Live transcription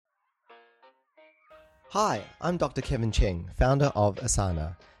Hi, I'm Dr. Kevin Cheng, founder of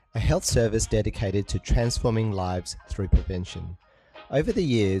Asana, a health service dedicated to transforming lives through prevention. Over the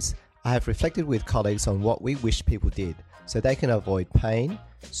years, I have reflected with colleagues on what we wish people did so they can avoid pain,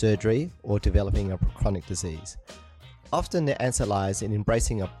 surgery, or developing a chronic disease. Often the answer lies in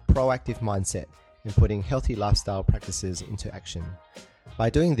embracing a proactive mindset and putting healthy lifestyle practices into action. By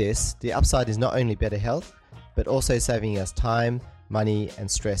doing this, the upside is not only better health, but also saving us time, money, and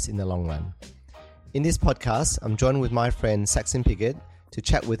stress in the long run. In this podcast, I'm joined with my friend Saxon Piggott to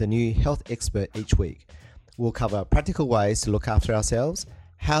chat with a new health expert each week. We'll cover practical ways to look after ourselves,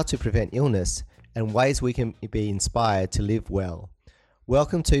 how to prevent illness, and ways we can be inspired to live well.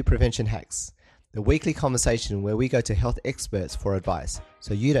 Welcome to Prevention Hacks, the weekly conversation where we go to health experts for advice,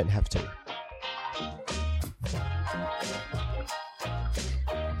 so you don't have to.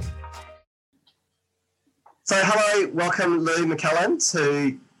 So hello, welcome Lou McKellen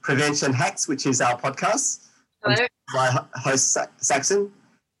to Prevention Hacks, which is our podcast. Hello. I'm my host, Saxon.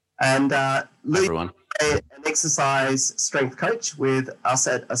 And Lou, everyone. An exercise strength coach with us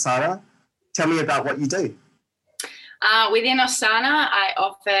at Asana. Tell me about what you do. Within Asana, I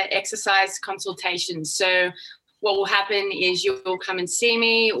offer exercise consultations. So what will happen is you'll come and see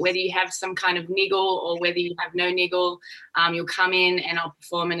me, whether you have some kind of niggle or whether you have no niggle. You'll come in and I'll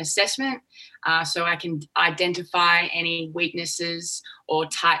perform an assessment so I can identify any weaknesses or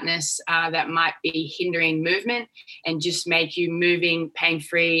tightness that might be hindering movement and just make you moving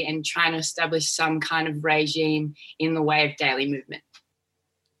pain-free and trying to establish some kind of regime in the way of daily movement.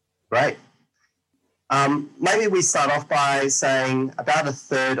 Great. Maybe we start off by saying about a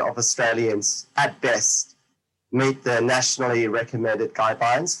third of Australians, at best, meet the nationally recommended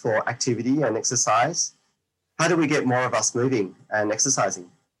guidelines for activity and exercise. How do we get more of us moving and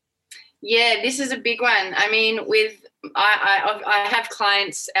exercising? Yeah, this is a big one. I mean, I have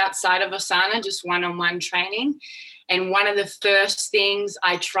clients outside of Asana, just one-on-one training. And one of the first things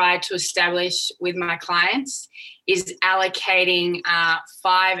I try to establish with my clients is allocating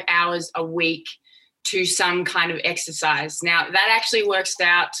 5 hours a week to some kind of exercise. Now, that actually works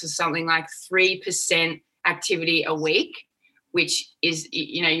out to something like 3% activity a week, which is,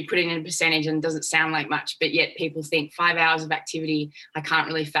 you put it in a percentage and it doesn't sound like much, but yet people think 5 hours of activity, I can't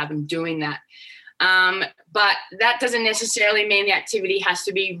really fathom doing that. But that doesn't necessarily mean the activity has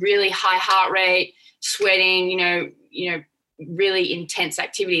to be really high heart rate, sweating, really intense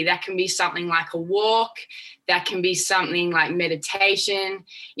activity. That can be something like a walk. That can be something like meditation.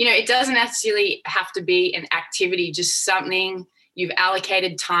 It doesn't necessarily have to be an activity, just something you've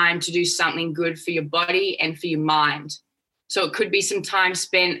allocated time to do something good for your body and for your mind. So it could be some time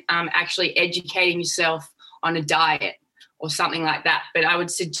spent actually educating yourself on a diet or something like that. But I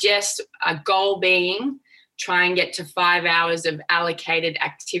would suggest a goal being try and get to 5 hours of allocated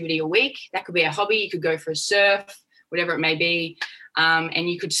activity a week. That could be a hobby. You could go for a surf, whatever it may be. And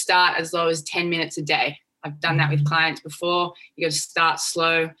you could start as low as 10 minutes a day. I've done that with clients before. You got to start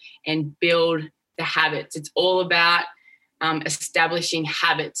slow and build the habits. It's all about establishing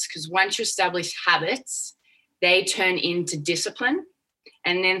habits, because once you establish habits, they turn into discipline,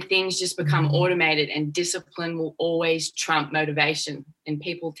 and then things just become automated, and discipline will always trump motivation, and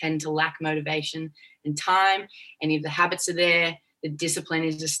people tend to lack motivation and time, and if the habits are there, the discipline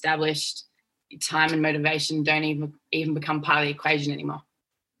is established, time and motivation don't even become part of the equation anymore.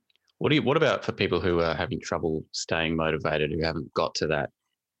 What about for people who are having trouble staying motivated, who haven't got to that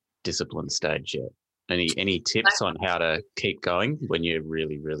discipline stage yet? Any tips on how to keep going when you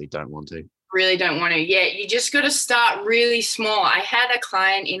really, really don't want to? Really don't want to. Yeah, you just got to start really small. I had a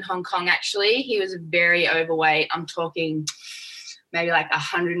client in Hong Kong, actually. He was very overweight. I'm talking maybe like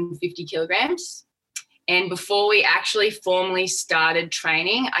 150 kilograms. And before we actually formally started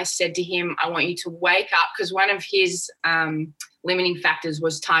training, I said to him, I want you to wake up, because one of his limiting factors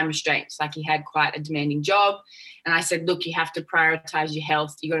was time restraints. Like, he had quite a demanding job. And I said, look, you have to prioritize your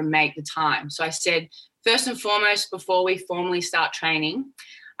health. You got to make the time. So I said, first and foremost, before we formally start training,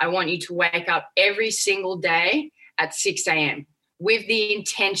 I want you to wake up every single day at 6 a.m. with the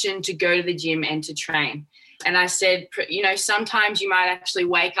intention to go to the gym and to train. And I said, sometimes you might actually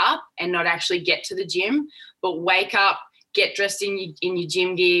wake up and not actually get to the gym, but wake up, get dressed in your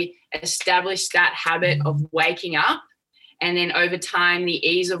gym gear, establish that habit of waking up. And then over time, the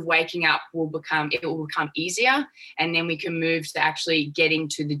ease of waking up will become easier. And then we can move to actually getting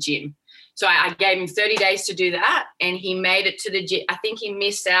to the gym. So I gave him 30 days to do that. And he made it to the gym. I think he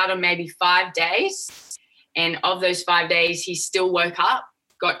missed out on maybe 5 days. And of those 5 days, he still woke up,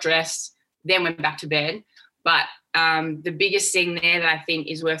 got dressed, then went back to bed. But the biggest thing there that I think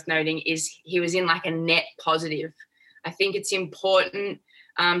is worth noting is he was in like a net positive. I think it's important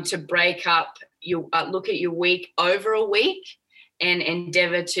to break up you look at your week over a week and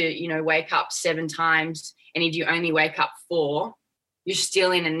endeavor to, wake up 7 times. And if you only wake up 4, you're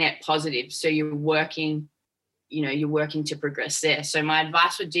still in a net positive. So you're working to progress there. So my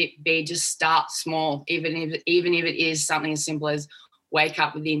advice would be just start small, even if it is something as simple as wake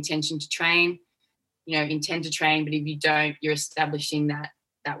up with the intention to train, intend to train. But if you don't, you're establishing that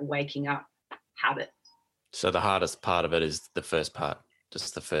waking up habit. So the hardest part of it is the first part,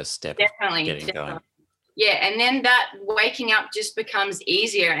 just the first step. Definitely. Getting going. Yeah. And then that waking up just becomes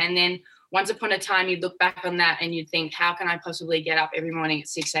easier. And then once upon a time, you'd look back on that and you'd think, how can I possibly get up every morning at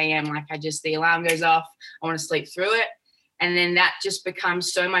 6 a.m.? Like the alarm goes off, I want to sleep through it. And then that just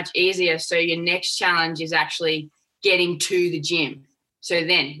becomes so much easier. So your next challenge is actually getting to the gym. So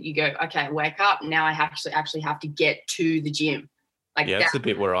then you go, okay, wake up. Now I actually have to get to the gym. That's the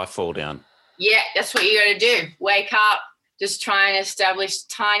bit where I fall down. Yeah, that's what you got to do. Wake up, just try and establish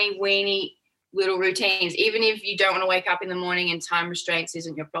tiny, weeny little routines. Even if you don't want to wake up in the morning and time restraints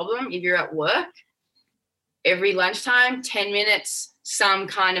isn't your problem, if you're at work, every lunchtime, 10 minutes, some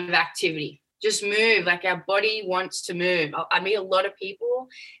kind of activity. Just move. Like, our body wants to move. I meet a lot of people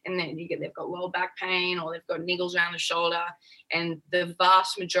and then they've got lower back pain or they've got niggles around the shoulder, and the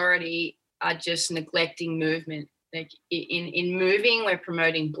vast majority are just neglecting movement. Like, in moving, we're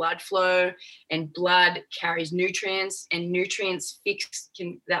promoting blood flow, and blood carries nutrients, and nutrients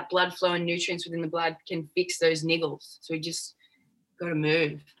that blood flow and nutrients within the blood can fix those niggles. So we just got to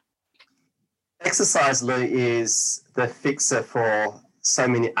move. Exercise, Lou, is the fixer for so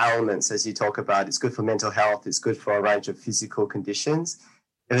many ailments, as you talk about. It's good for mental health. It's good for a range of physical conditions,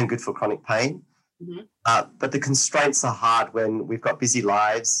 even good for chronic pain. Mm-hmm. But the constraints are hard when we've got busy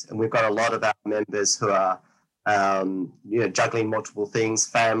lives, and we've got a lot of our members who are juggling multiple things,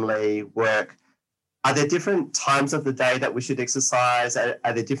 family, work. Are there different times of the day that we should exercise? Are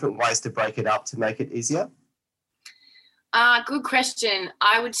there different ways to break it up to make it easier? Good question.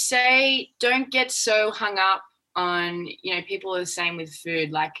 I would say don't get so hung up on, people are the same with food,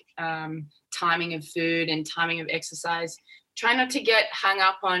 like timing of food and timing of exercise. Try not to get hung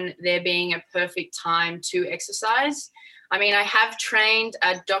up on there being a perfect time to exercise. I mean, I trained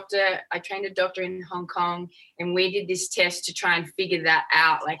a doctor in Hong Kong, and we did this test to try and figure that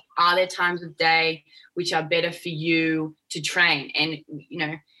out. Like, are there times of day which are better for you to train?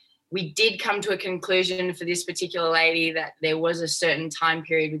 And, we did come to a conclusion for this particular lady that there was a certain time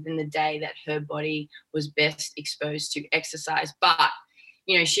period within the day that her body was best exposed to exercise. But,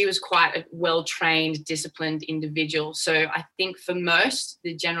 she was quite a well-trained, disciplined individual. So I think for most,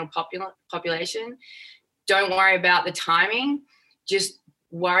 the general population, don't worry about the timing, just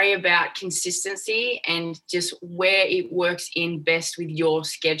worry about consistency and just where it works in best with your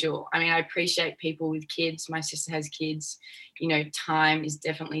schedule. I mean, I appreciate people with kids. My sister has kids. Time is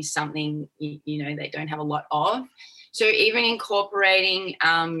definitely something, they don't have a lot of. So even incorporating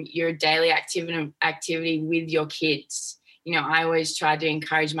your daily activity with your kids. I always try to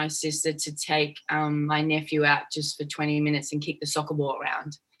encourage my sister to take my nephew out just for 20 minutes and kick the soccer ball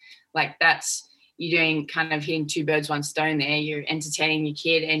around. Like, you're doing kind of hitting 2 birds, 1 stone there. You're entertaining your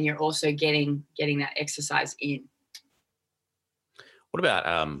kid and you're also getting that exercise in. What about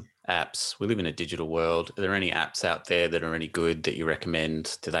apps? We live in a digital world. Are there any apps out there that are any good that you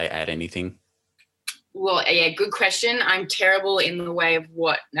recommend? Do they add anything? Well, yeah, good question. I'm terrible in the way of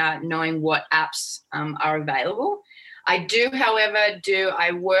knowing what apps are available. I do, however,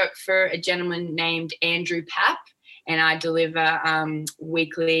 I work for a gentleman named Andrew Papp, and I deliver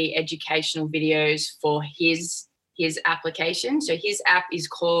weekly educational videos for his application. So his app is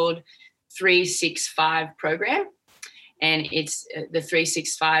called 365 Program, and it's the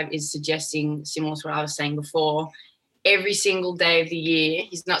 365 is suggesting, similar to what I was saying before, every single day of the year.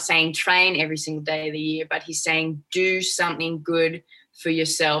 He's not saying train every single day of the year, but he's saying do something good for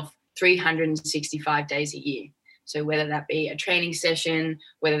yourself 365 days a year. So whether that be a training session,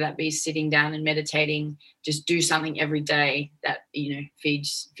 whether that be sitting down and meditating, just do something every day that,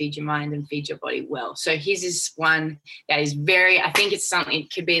 feeds your mind and feeds your body well. So his is one that is I think it's something,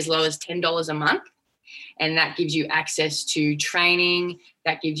 it could be as low as $10 a month. And that gives you access to training.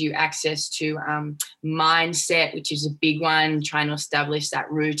 That gives you access to mindset, which is a big one, trying to establish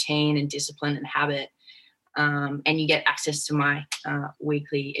that routine and discipline and habit. And you get access to my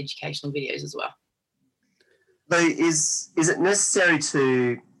weekly educational videos as well. So is it necessary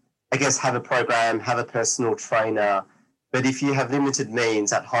to, I guess, have a program, have a personal trainer, but if you have limited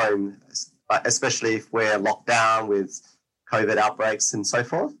means at home, especially if we're locked down with COVID outbreaks and so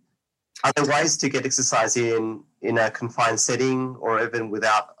forth, are there ways to get exercise in a confined setting or even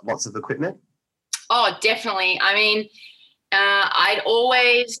without lots of equipment? Oh, definitely. I mean, I'm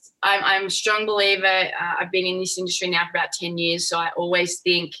a strong believer. I've been in this industry now for about 10 years. So I always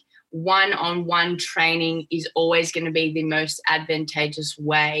think one-on-one training is always going to be the most advantageous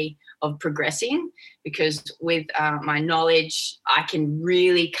way of progressing, because with my knowledge, I can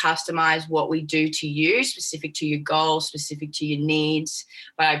really customize what we do to you, specific to your goals, specific to your needs.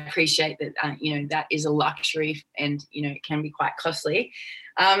 But I appreciate that, that is a luxury, and, it can be quite costly.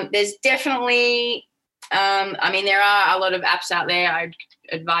 There's definitely, there are a lot of apps out there. I'd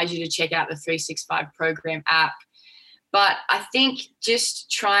advise you to check out the 365 Program app. But I think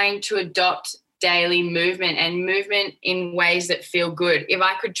just trying to adopt daily movement and movement in ways that feel good. If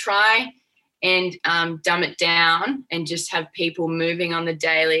I could try and dumb it down and just have people moving on the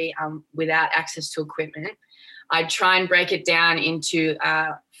daily without access to equipment, I'd try and break it down into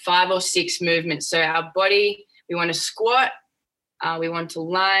 5 or 6 movements. So our body, we want to squat, we want to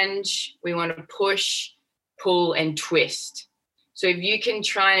lunge, we want to push, pull, and twist. So if you can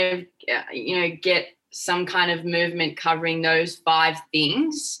try to, get some kind of movement covering those 5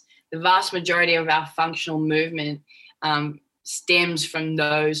 things, the vast majority of our functional movement stems from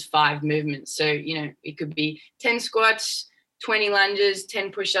those 5 movements. So, it could be 10 squats, 20 lunges,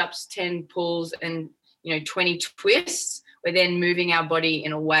 10 push-ups, 10 pulls, and, 20 twists. We're then moving our body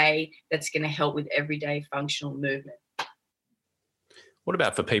in a way that's going to help with everyday functional movement. What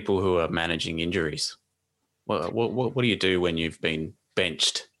about for people who are managing injuries? What do you do when you've been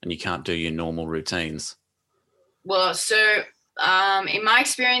benched and you can't do your normal routines? Well, so in my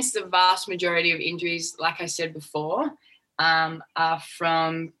experience, the vast majority of injuries, like I said before, are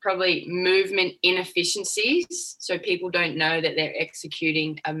from probably movement inefficiencies. So people don't know that they're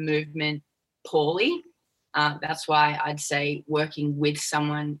executing a movement poorly. That's why I'd say working with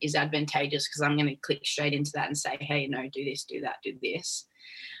someone is advantageous, because I'm going to click straight into that and say, hey, no, do this, do that, do this.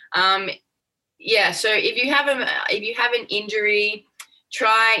 So if you have an injury,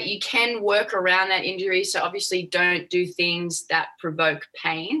 you can work around that injury. So obviously don't do things that provoke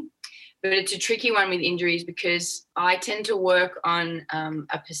pain, but it's a tricky one with injuries, because I tend to work on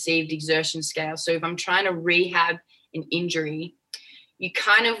a perceived exertion scale. So if I'm trying to rehab an injury, you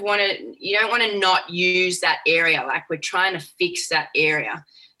don't want to not use that area. Like, we're trying to fix that area.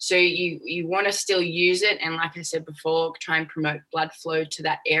 So you want to still use it. And like I said before, try and promote blood flow to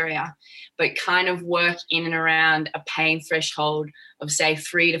that area, but kind of work in and around a pain threshold of, say,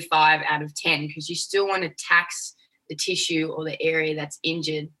 3 to 5 out of 10, because you still want to tax the tissue or the area that's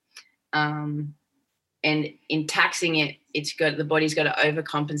injured. And in taxing it, the body's got to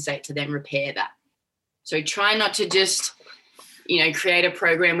overcompensate to then repair that. So try not to just, create a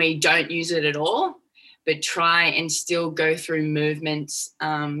program where you don't use it at all, but try and still go through movements,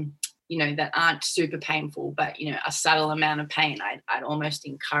 that aren't super painful, but, a subtle amount of pain. I'd almost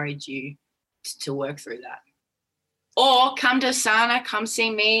encourage you to work through that. Or come to Asana, come see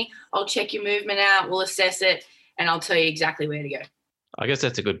me. I'll check your movement out. We'll assess it, and I'll tell you exactly where to go. I guess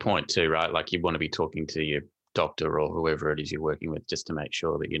that's a good point too, right? Like, you want to be talking to your doctor or whoever it is you're working with, just to make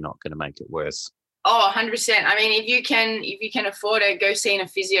sure that you're not going to make it worse. Oh, 100%. I mean, if you can afford it, go see a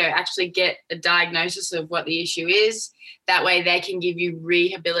physio, actually get a diagnosis of what the issue is. That way they can give you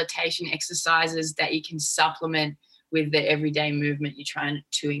rehabilitation exercises that you can supplement with the everyday movement you're trying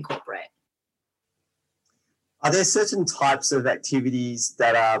to incorporate. Are there certain types of activities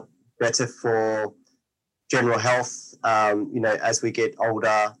that are better for general health, as we get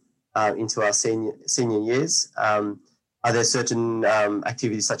older into our senior years? Are there certain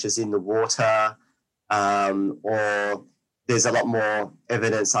activities such as in the water, or there's a lot more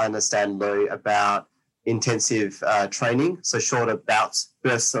evidence, I understand, Lou, about intensive training, so shorter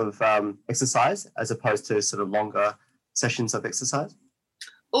bursts of exercise as opposed to sort of longer sessions of exercise?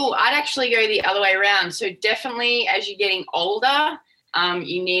 Oh, I'd actually go the other way around. So definitely as you're getting older,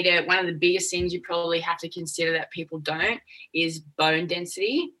 you need one of the biggest things you probably have to consider that people don't is bone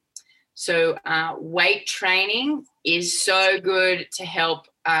density. So weight training is so good to help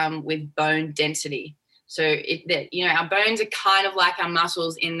with bone density. So our bones are kind of like our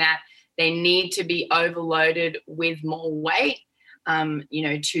muscles in that they need to be overloaded with more weight,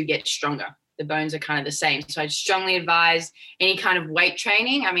 to get stronger. The bones are kind of the same. So I'd strongly advise any kind of weight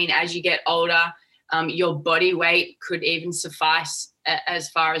training. I mean, as you get older, your body weight could even suffice as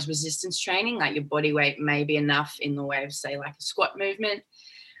far as resistance training. Like, your body weight may be enough in the way of, say, like a squat movement.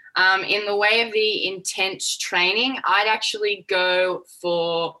 In the way of the intense training, I'd actually go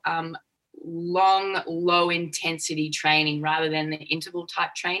for long, low-intensity training rather than the interval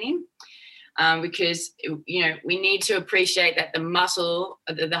type training, because, we need to appreciate that the muscle,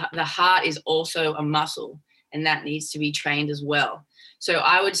 the heart is also a muscle, and that needs to be trained as well. So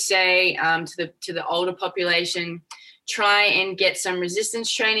I would say to the older population, try and get some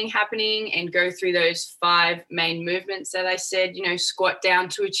resistance training happening and go through those 5 main movements that I said, squat down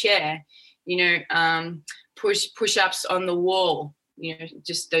to a chair, push-ups on the wall,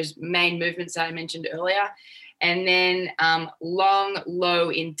 just those main movements that I mentioned earlier. And then long, low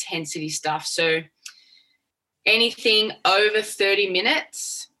intensity stuff. So anything over 30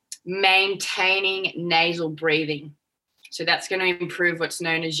 minutes, maintaining nasal breathing. So that's going to improve what's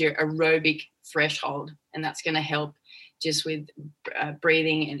known as your aerobic threshold. And that's going to help just with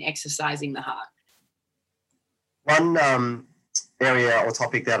breathing and exercising the heart. One area or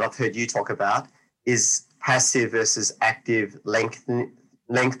topic that I've heard you talk about is passive versus active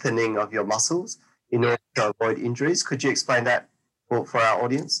lengthening of your muscles in order to avoid injuries. Could you explain that for our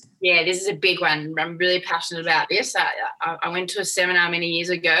audience? Yeah, this is a big one. I'm really passionate about this. I went to a seminar many years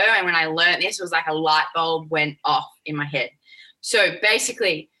ago, and when I learned this, it was like a light bulb went off in my head. So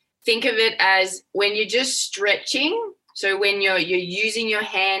basically, think of it as when you're just stretching. So when you're using your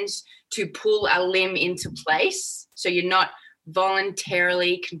hands to pull a limb into place, so you're not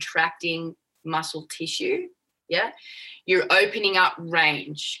voluntarily contracting muscle tissue, you're opening up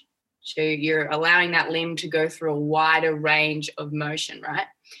range. So you're allowing that limb to go through a wider range of motion, right?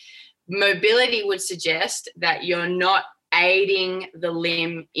 Mobility would suggest that you're not aiding the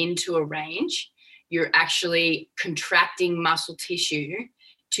limb into a range. You're actually contracting muscle tissue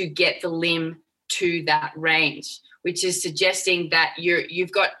to get the limb to that range, which is suggesting that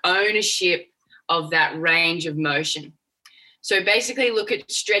you've got ownership of that range of motion. So basically look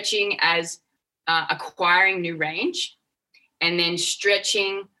at stretching as acquiring new range, and then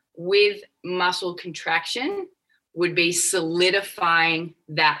stretching with muscle contraction would be solidifying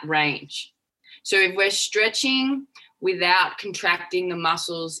that range. So if we're stretching without contracting the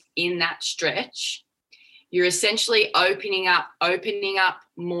muscles in that stretch, you're essentially opening up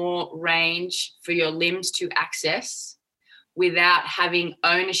more range for your limbs to access without having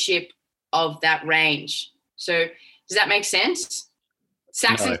ownership of that range. So does that make sense?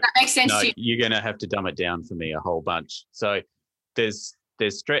 Saxon, No, does that make sense to you? you're going to have to dumb it down for me a whole bunch. So there's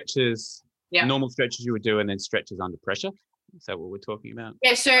stretches, normal stretches you would do, and then stretches under pressure. Is that what we're talking about?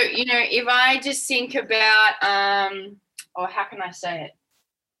 Yeah, so, if I just think about, how can I say it?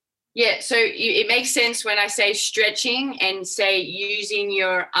 Yeah, so it makes sense when I say stretching and say using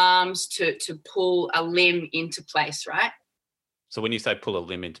your arms to pull a limb into place, right? So when you say pull a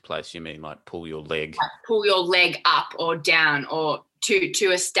limb into place, you mean like pull your leg? Pull your leg up or down or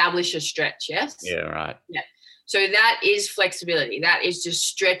to establish a stretch, yes? Yeah, right. Yeah. So that is flexibility. That is just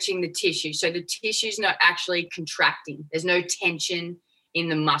stretching the tissue. So the tissue is not actually contracting. There's no tension in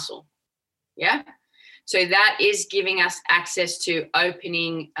the muscle. Yeah. So that is giving us access to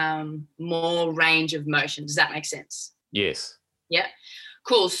opening more range of motion. Does that make sense? Yes. Yeah.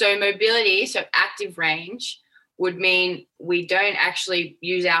 Cool. So mobility, so active range would mean we don't actually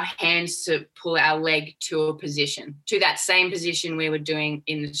use our hands to pull our leg to a position, to that same position we were doing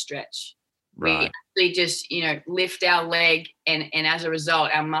in the stretch. Right. We actually just, lift our leg and as a result,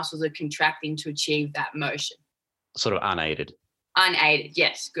 our muscles are contracting to achieve that motion. Sort of unaided. Unaided,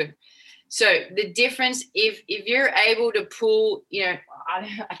 yes, good. So the difference, if you're able to pull,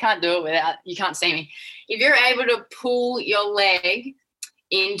 I can't do it without, you can't see me. If you're able to pull your leg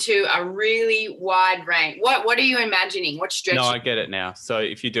into a really wide range, what are you imagining? What stretch? No, I get it now. So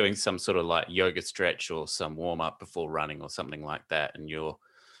if you're doing some sort of like yoga stretch or some warm up before running or something like that, and you're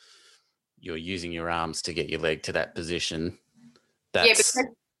using your arms to get your leg to that position, that's... Yeah,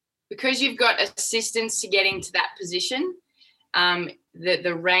 because you've got assistance to getting to that position,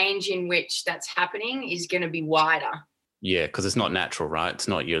 the range in which that's happening is going to be wider. Yeah, because it's not natural, right? It's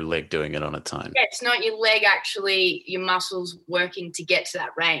not your leg doing it on its own. Yeah, it's not your leg actually, your muscles working to get to that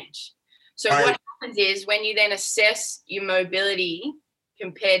range. So what happens is when you then assess your mobility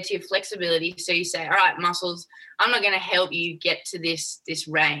compared to your flexibility, so you say, all right, muscles, I'm not going to help you get to this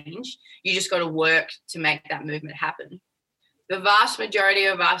range. You just got to work to make that movement happen. The vast majority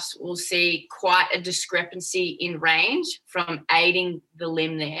of us will see quite a discrepancy in range from aiding the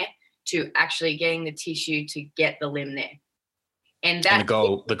limb there to actually getting the tissue to get the limb there. And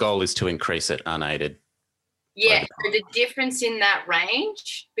the goal is to increase it unaided. Yeah, so the difference in that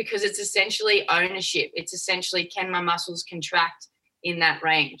range, because it's essentially ownership, it's essentially can my muscles contract in that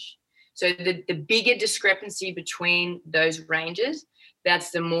range. So the bigger discrepancy between those ranges,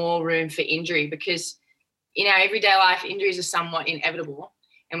 that's the more room for injury, because in our everyday life, injuries are somewhat inevitable,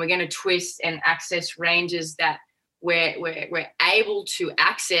 and we're going to twist and access ranges that we're able to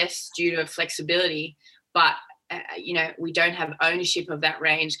access due to flexibility, but we don't have ownership of that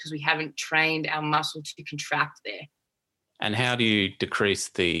range because we haven't trained our muscle to contract there. And how do you decrease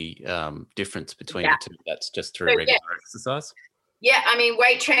the difference between the two? That's just through regular exercise? Yeah, I mean,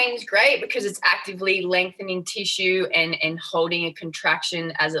 weight training is great because it's actively lengthening tissue and holding a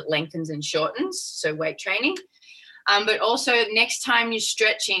contraction as it lengthens and shortens. So weight training. But also next time you're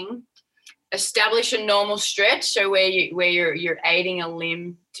stretching, establish a normal stretch. So where you're aiding a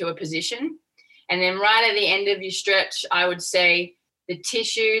limb to a position. And then right at the end of your stretch, I would say the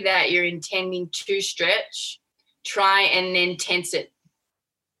tissue that you're intending to stretch, try and then tense it.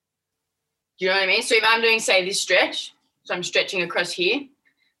 Do you know what I mean? So if I'm doing, say, this stretch, so I'm stretching across here.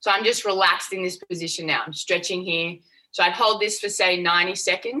 So I'm just relaxed in this position now. I'm stretching here. So I'd hold this for, say, 90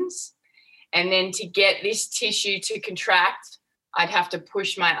 seconds. And then to get this tissue to contract, I'd have to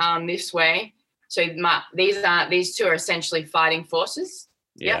push my arm this way. So these two are essentially fighting forces.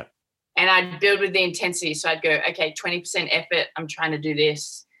 Yeah. Yep. And I'd build with the intensity. So I'd go, okay, 20% effort. I'm trying to do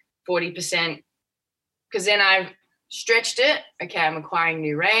this. 40%. Because then I've stretched it. Okay, I'm acquiring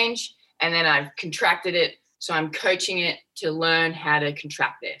new range. And then I've contracted it. So I'm coaching it to learn how to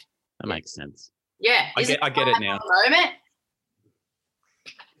contract it. That makes sense. Yeah. I get it now. Moment?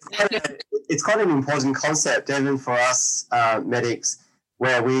 It's quite an important concept, even for us medics,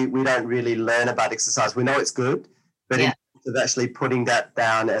 where we don't really learn about exercise. We know it's good, but in terms of actually putting that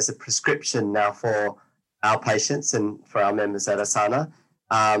down as a prescription now for our patients and for our members at Asana,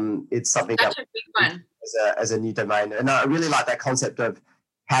 it's something That's a big one. As a new domain. And I really like that concept of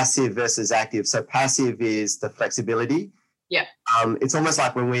passive versus active. So passive is the flexibility. Yeah. It's almost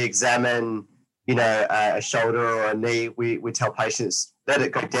like when we examine, a shoulder or a knee, we tell patients, let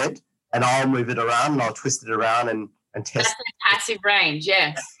it go dead, and I'll move it around and I'll twist it around and test. That's the passive range,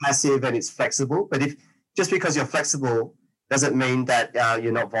 yeah. It's passive and it's flexible. But just because you're flexible doesn't mean that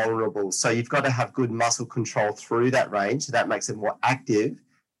you're not vulnerable. So you've got to have good muscle control through that range. So that makes it more active.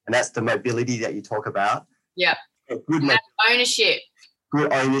 And that's the mobility that you talk about. Yeah. Good ownership.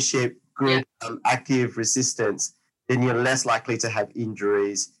 Good ownership, good active resistance, then you're less likely to have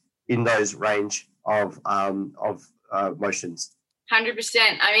injuries in those range of motions.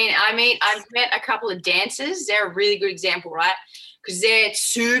 100%. I mean, I've met a couple of dancers. They're a really good example, right? Because they're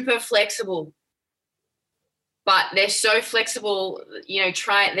super flexible. But they're so flexible,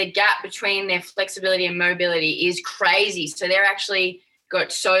 the gap between their flexibility and mobility is crazy. So they're actually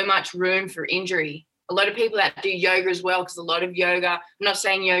got so much room for injury. A lot of people that do yoga as well, because a lot of yoga, I'm not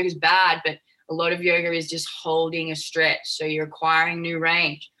saying yoga is bad, but a lot of yoga is just holding a stretch. So you're acquiring new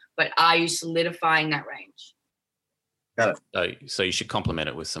range, but are you solidifying that range? Got it. So you should complement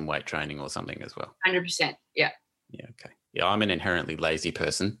it with some weight training or something as well. 100%. Yeah. Yeah. Okay. Yeah. I'm an inherently lazy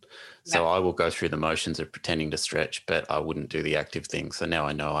person. So I will go through the motions of pretending to stretch, but I wouldn't do the active thing. So now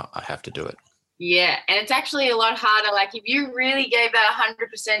I know I have to do it. Yeah. And it's actually a lot harder. Like if you really gave that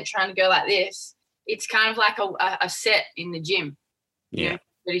 100% trying to go like this, it's kind of like a set in the gym. Yeah.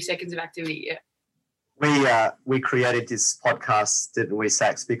 30 seconds of activity. Yeah. We created this podcast, didn't we,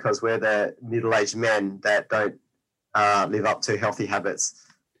 Sax, because we're the middle-aged men that don't live up to healthy habits.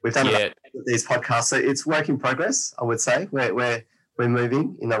 We've done these podcasts, so it's work in progress. I would say we're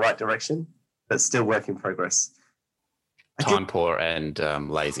moving in the right direction, but still work in progress. Time poor and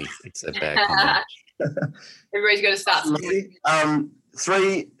lazy. It's a bad combination. Everybody's got to start something.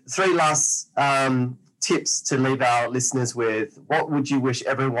 Three last tips to leave our listeners with. What would you wish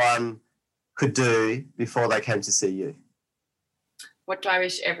everyone could do before they came to see you? What do I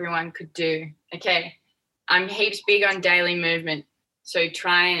wish everyone could do? Okay. I'm heaps big on daily movement. So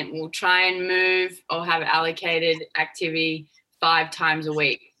we'll try and move or have allocated activity 5 times a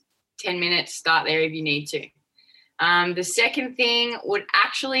week. 10 minutes, start there if you need to. The second thing would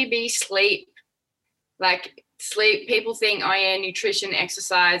actually be sleep. Like sleep, people think, oh yeah, nutrition,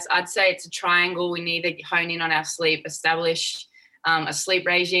 exercise. I'd say it's a triangle. We need to hone in on our sleep, establish a sleep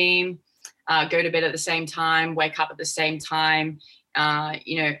regime, go to bed at the same time, wake up at the same time,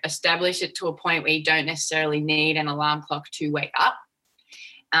 establish it to a point where you don't necessarily need an alarm clock to wake up.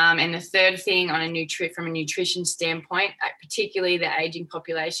 And the third thing from a nutrition standpoint, particularly the aging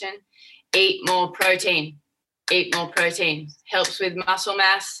population, eat more protein. Helps with muscle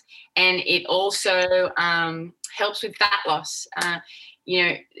mass, and it also helps with fat loss.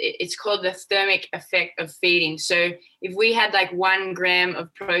 It's called the thermic effect of feeding. So if we had like 1 gram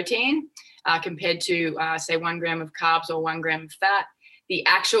of protein compared to, say, 1 gram of carbs or 1 gram of fat, the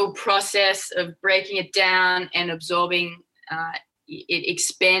actual process of breaking it down and absorbing, it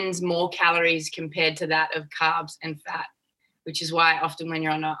expends more calories compared to that of carbs and fat, which is why often when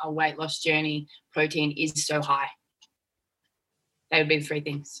you're on a weight loss journey, protein is so high. They would be the 3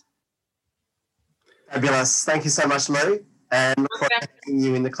 things. Fabulous. Thank you so much, Lou. And look forward to having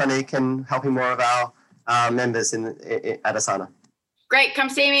you in the clinic and helping more of our members at Asana. Great. Come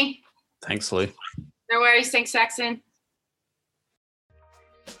see me. Thanks, Lou. No worries. Thanks, Saxon.